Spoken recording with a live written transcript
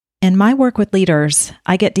In my work with leaders,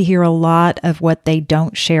 I get to hear a lot of what they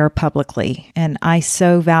don't share publicly, and I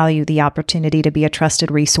so value the opportunity to be a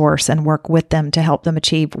trusted resource and work with them to help them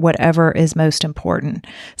achieve whatever is most important.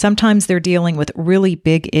 Sometimes they're dealing with really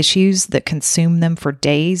big issues that consume them for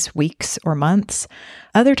days, weeks, or months.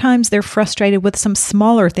 Other times they're frustrated with some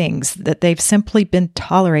smaller things that they've simply been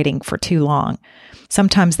tolerating for too long.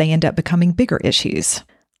 Sometimes they end up becoming bigger issues.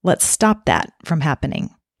 Let's stop that from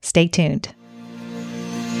happening. Stay tuned.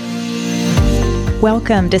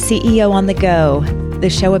 Welcome to CEO on the Go, the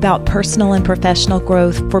show about personal and professional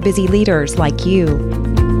growth for busy leaders like you.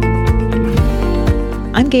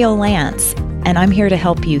 I'm Gail Lance, and I'm here to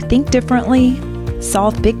help you think differently,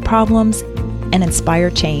 solve big problems, and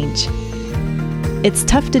inspire change. It's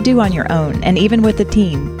tough to do on your own, and even with a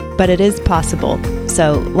team, but it is possible.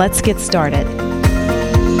 So let's get started.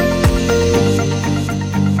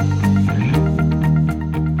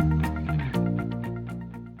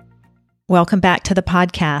 Welcome back to the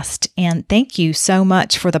podcast, and thank you so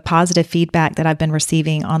much for the positive feedback that I've been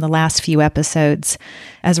receiving on the last few episodes.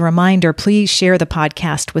 As a reminder, please share the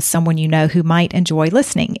podcast with someone you know who might enjoy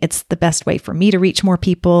listening. It's the best way for me to reach more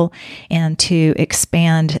people and to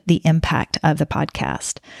expand the impact of the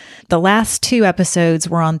podcast. The last two episodes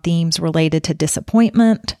were on themes related to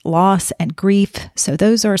disappointment, loss, and grief, so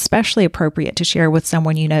those are especially appropriate to share with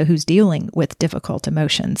someone you know who's dealing with difficult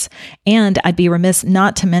emotions. And I'd be remiss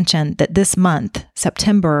not to mention that this month,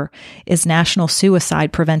 September, is National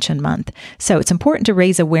Suicide Prevention Month. So it's important to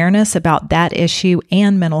raise awareness about that issue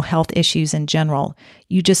and mental health issues in general.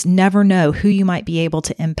 You just never know who you might be able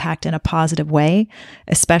to impact in a positive way,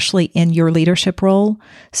 especially in your leadership role.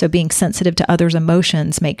 So being sensitive to others'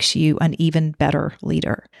 emotions makes you an even better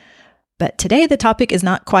leader. But today the topic is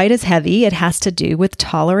not quite as heavy. It has to do with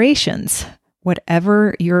tolerations.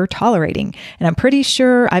 Whatever you're tolerating. And I'm pretty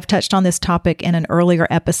sure I've touched on this topic in an earlier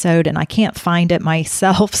episode and I can't find it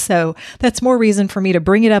myself. So that's more reason for me to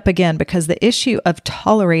bring it up again because the issue of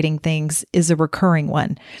tolerating things is a recurring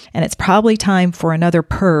one. And it's probably time for another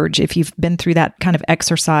purge if you've been through that kind of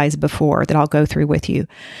exercise before that I'll go through with you.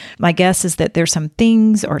 My guess is that there's some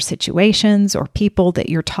things or situations or people that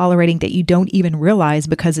you're tolerating that you don't even realize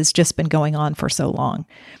because it's just been going on for so long.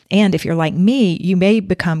 And if you're like me, you may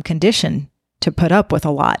become conditioned to put up with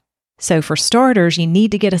a lot. So for starters, you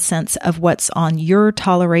need to get a sense of what's on your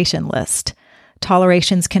toleration list.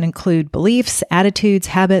 Tolerations can include beliefs, attitudes,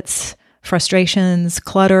 habits, frustrations,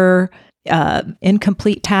 clutter,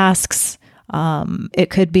 incomplete tasks.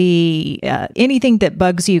 It could be anything that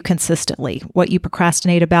bugs you consistently, what you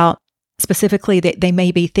procrastinate about. Specifically, they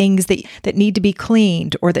may be things that need to be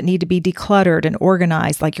cleaned or that need to be decluttered and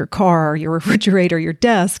organized, like your car, your refrigerator, your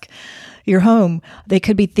desk, your home. They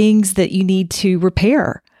could be things that you need to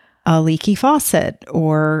repair, a leaky faucet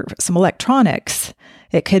or some electronics.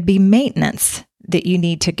 It could be maintenance that you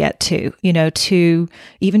need to get to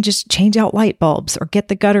even just change out light bulbs or get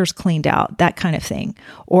the gutters cleaned out, that kind of thing.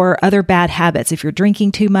 Or other bad habits, if you're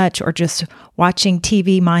drinking too much or just watching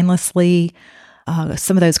TV mindlessly.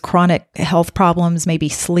 Some of those chronic health problems, maybe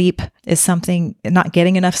sleep is something, not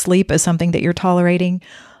getting enough sleep is something that you're tolerating.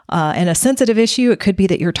 And a sensitive issue, it could be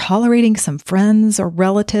that you're tolerating some friends or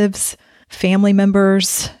relatives, family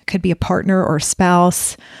members, it could be a partner or a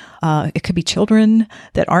spouse. It could be children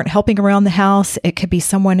that aren't helping around the house. It could be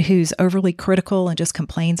someone who's overly critical and just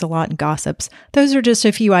complains a lot and gossips. Those are just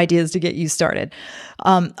a few ideas to get you started.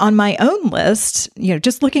 On my own list,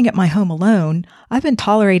 just looking at my home alone, I've been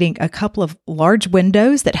tolerating a couple of large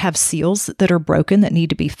windows that have seals that are broken that need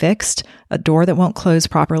to be fixed, a door that won't close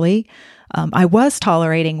properly. I was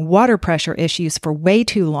tolerating water pressure issues for way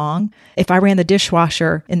too long. If I ran the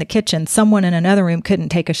dishwasher in the kitchen, someone in another room couldn't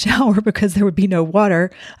take a shower because there would be no water.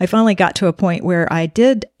 I finally got to a point where I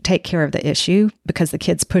did take care of the issue because the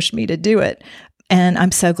kids pushed me to do it. And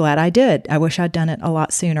I'm so glad I did. I wish I'd done it a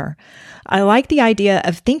lot sooner. I like the idea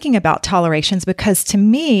of thinking about tolerations because to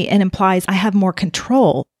me, it implies I have more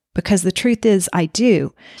control. Because the truth is, I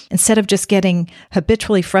do. Instead of just getting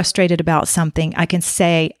habitually frustrated about something, I can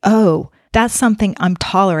say, oh, that's something I'm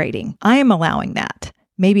tolerating. I am allowing that.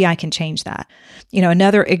 Maybe I can change that.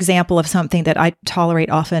 Another example of something that I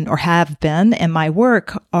tolerate often or have been in my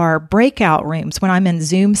work are breakout rooms. When I'm in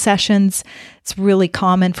Zoom sessions, it's really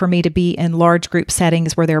common for me to be in large group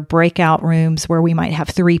settings where there are breakout rooms where we might have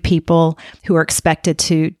 3 people who are expected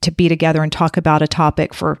to be together and talk about a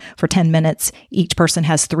topic for 10 minutes. Each person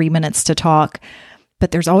has 3 minutes to talk.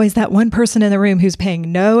 But there's always that one person in the room who's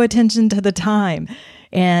paying no attention to the time.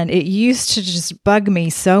 And it used to just bug me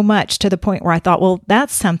so much to the point where I thought, well,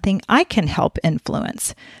 that's something I can help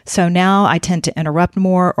influence. So now I tend to interrupt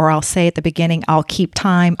more, or I'll say at the beginning, I'll keep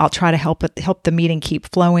time. I'll try to help the meeting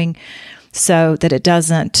keep flowing so that it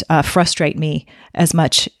doesn't frustrate me as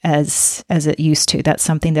much as it used to. That's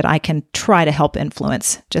something that I can try to help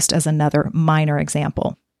influence, just as another minor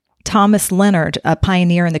example. Thomas Leonard, a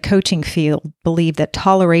pioneer in the coaching field, believed that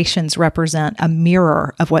tolerations represent a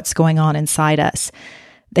mirror of what's going on inside us.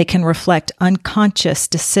 They can reflect unconscious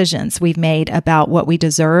decisions we've made about what we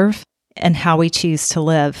deserve and how we choose to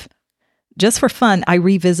live. Just for fun, I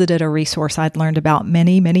revisited a resource I'd learned about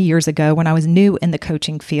many, many years ago when I was new in the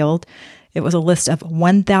coaching field. It was a list of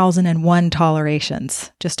 1001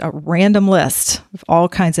 tolerations, just a random list of all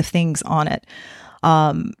kinds of things on it.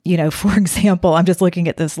 For example, I'm just looking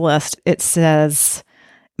at this list. It says,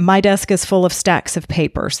 my desk is full of stacks of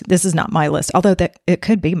papers. This is not my list, although it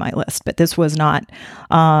could be my list, but this was not.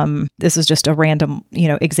 This is just a random,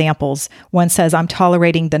 examples. One says, I'm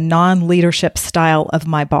tolerating the non-leadership style of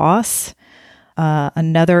my boss.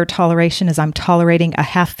 Another toleration is I'm tolerating a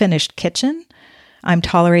half-finished kitchen. I'm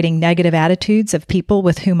tolerating negative attitudes of people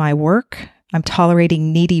with whom I work. I'm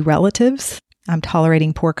tolerating needy relatives. I'm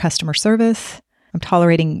tolerating poor customer service. I'm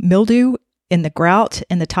tolerating mildew in the grout,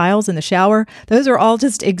 in the tiles, in the shower. Those are all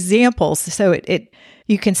just examples. So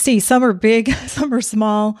you can see some are big, some are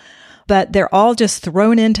small, but they're all just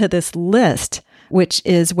thrown into this list, which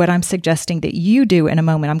is what I'm suggesting that you do in a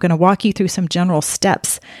moment. I'm going to walk you through some general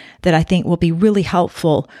steps that I think will be really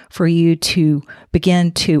helpful for you to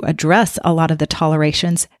begin to address a lot of the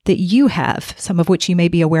tolerations that you have, some of which you may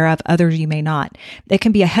be aware of, others you may not. It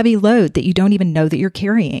can be a heavy load that you don't even know that you're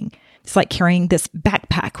carrying. It's like carrying this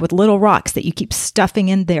backpack with little rocks that you keep stuffing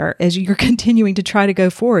in there as you're continuing to try to go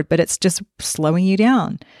forward, but it's just slowing you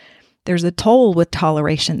down. There's a toll with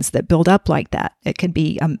tolerations that build up like that. It can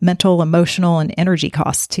be a mental, emotional, and energy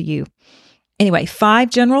cost to you. Anyway, 5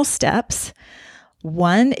 general steps.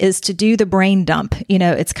 One is to do the brain dump.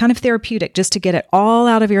 It's kind of therapeutic just to get it all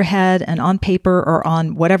out of your head and on paper or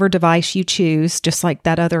on whatever device you choose, just like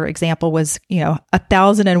that other example was,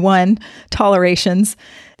 1001 tolerations.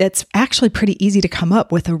 It's actually pretty easy to come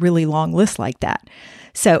up with a really long list like that.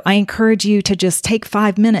 So I encourage you to just take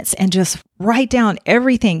 5 minutes and just write down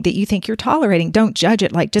everything that you think you're tolerating. Don't judge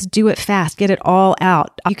it. Just do it fast. Get it all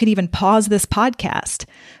out. You could even pause this podcast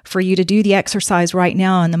for you to do the exercise right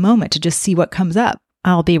now in the moment to just see what comes up.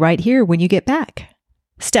 I'll be right here when you get back.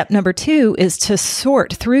 Step number 2 is to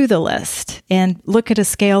sort through the list and look at a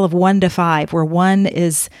scale of 1 to 5, where 1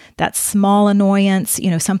 is that small annoyance,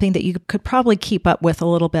 something that you could probably keep up with a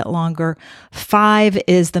little bit longer. 5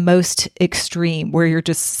 is the most extreme, where you're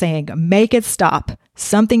just saying, make it stop.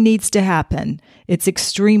 Something needs to happen. It's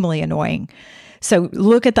extremely annoying. So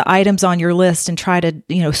look at the items on your list and try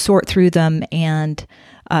to, sort through them and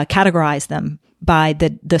categorize them by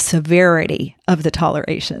the severity of the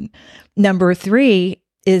toleration. Number 3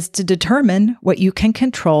 is to determine what you can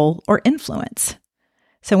control or influence.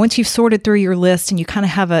 So once you've sorted through your list and you kind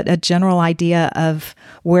of have a general idea of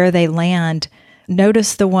where they land,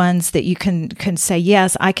 notice the ones that you can say,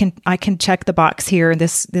 yes, I can check the box here.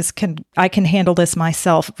 I can handle this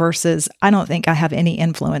myself, versus I don't think I have any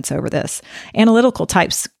influence over this. Analytical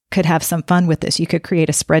types could have some fun with this. You could create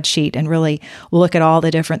a spreadsheet and really look at all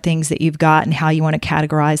the different things that you've got and how you want to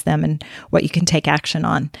categorize them and what you can take action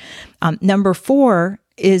on. Number 4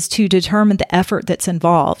 is to determine the effort that's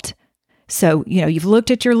involved. So, you've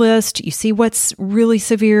looked at your list, you see what's really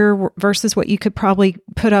severe versus what you could probably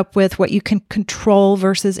put up with, what you can control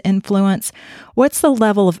versus influence. What's the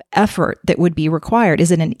level of effort that would be required?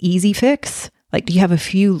 Is it an easy fix? Do you have a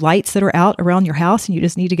few lights that are out around your house and you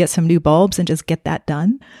just need to get some new bulbs and just get that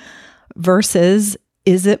done? Versus,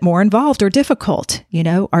 is it more involved or difficult?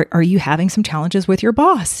 Are you having some challenges with your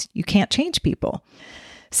boss? You can't change people.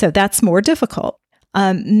 So that's more difficult.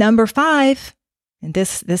 Number 5, and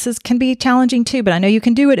this can be challenging too, but I know you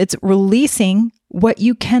can do it. It's releasing what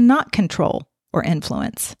you cannot control or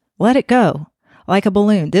influence. Let it go. Like a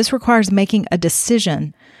balloon. This requires making a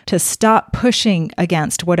decision to stop pushing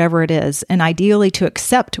against whatever it is, and ideally to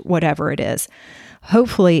accept whatever it is.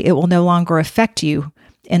 Hopefully, it will no longer affect you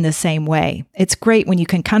in the same way. It's great when you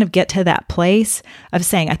can kind of get to that place of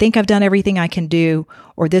saying, I think I've done everything I can do,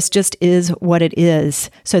 or this just is what it is,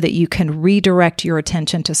 so that you can redirect your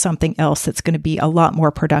attention to something else that's going to be a lot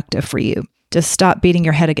more productive for you. Just stop beating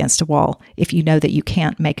your head against a wall if you know that you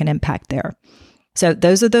can't make an impact there. So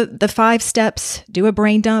those are the 5 steps. Do a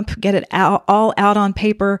brain dump, get it all out on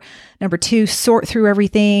paper. Number 2, sort through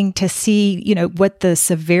everything to see, what the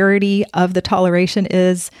severity of the toleration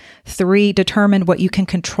is. 3, determine what you can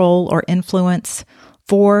control or influence.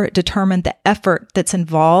 4, determine the effort that's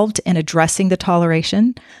involved in addressing the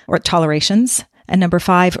toleration or tolerations. And number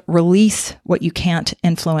 5, release what you can't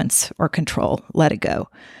influence or control. Let it go.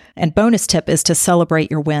 And bonus tip is to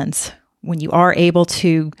celebrate your wins. When you are able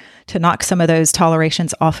to knock some of those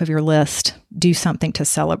tolerations off of your list, do something to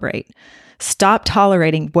celebrate. Stop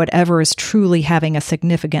tolerating whatever is truly having a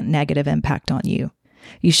significant negative impact on you.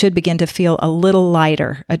 You should begin to feel a little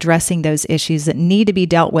lighter addressing those issues that need to be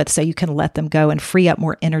dealt with so you can let them go and free up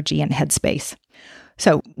more energy and headspace.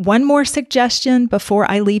 So, one more suggestion before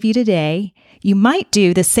I leave you today. You might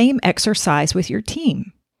do the same exercise with your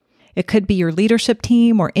team. It could be your leadership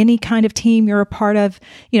team or any kind of team you're a part of.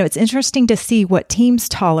 It's interesting to see what teams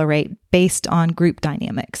tolerate based on group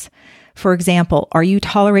dynamics. For example, are you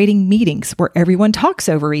tolerating meetings where everyone talks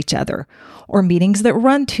over each other, or meetings that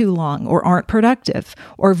run too long or aren't productive,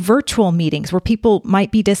 or virtual meetings where people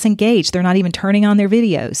might be disengaged, they're not even turning on their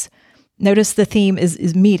videos? Notice the theme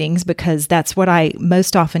is meetings because that's what I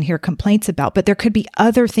most often hear complaints about, but there could be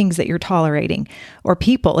other things that you're tolerating, or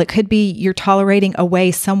people. It could be you're tolerating a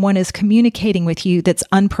way someone is communicating with you that's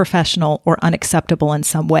unprofessional or unacceptable in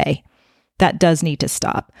some way. That does need to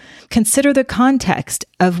stop. Consider the context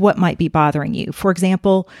of what might be bothering you. For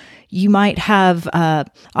example, you might have a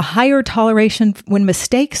higher toleration when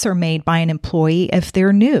mistakes are made by an employee if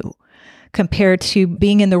they're new, compared to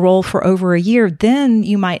being in the role for over a year. Then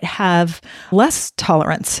you might have less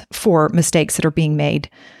tolerance for mistakes that are being made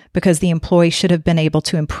because the employee should have been able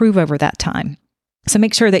to improve over that time. So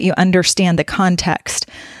make sure that you understand the context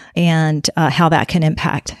and how that can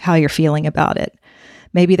impact how you're feeling about it.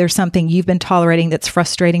 Maybe there's something you've been tolerating that's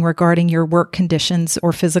frustrating regarding your work conditions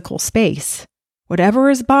or physical space. Whatever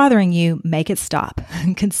is bothering you, make it stop.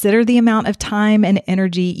 Consider the amount of time and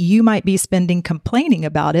energy you might be spending complaining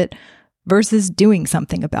about it versus doing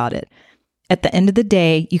something about it. At the end of the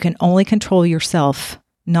day, you can only control yourself,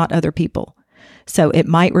 not other people. So it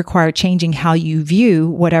might require changing how you view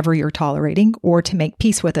whatever you're tolerating or to make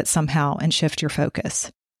peace with it somehow and shift your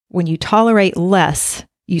focus. When you tolerate less,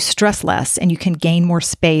 you stress less, and you can gain more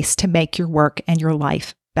space to make your work and your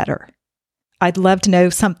life better. I'd love to know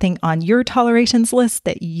something on your tolerations list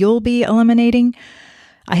that you'll be eliminating.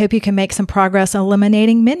 I hope you can make some progress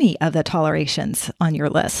eliminating many of the tolerations on your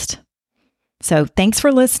list. So thanks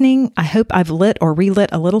for listening. I hope I've lit or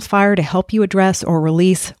relit a little fire to help you address or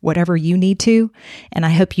release whatever you need to. And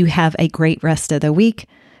I hope you have a great rest of the week,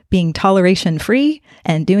 being toleration free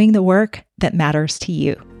and doing the work that matters to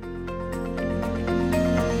you.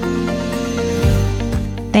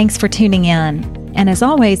 Thanks for tuning in. And as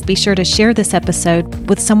always, be sure to share this episode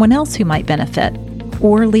with someone else who might benefit,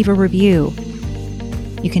 or leave a review.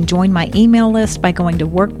 You can join my email list by going to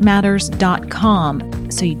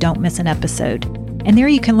workmatters.com so you don't miss an episode. And there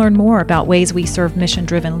you can learn more about ways we serve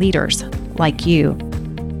mission-driven leaders like you.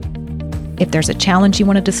 If there's a challenge you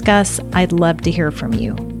want to discuss, I'd love to hear from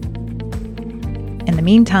you. In the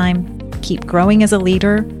meantime, keep growing as a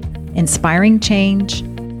leader, inspiring change,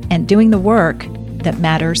 and doing the work that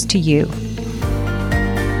matters to you.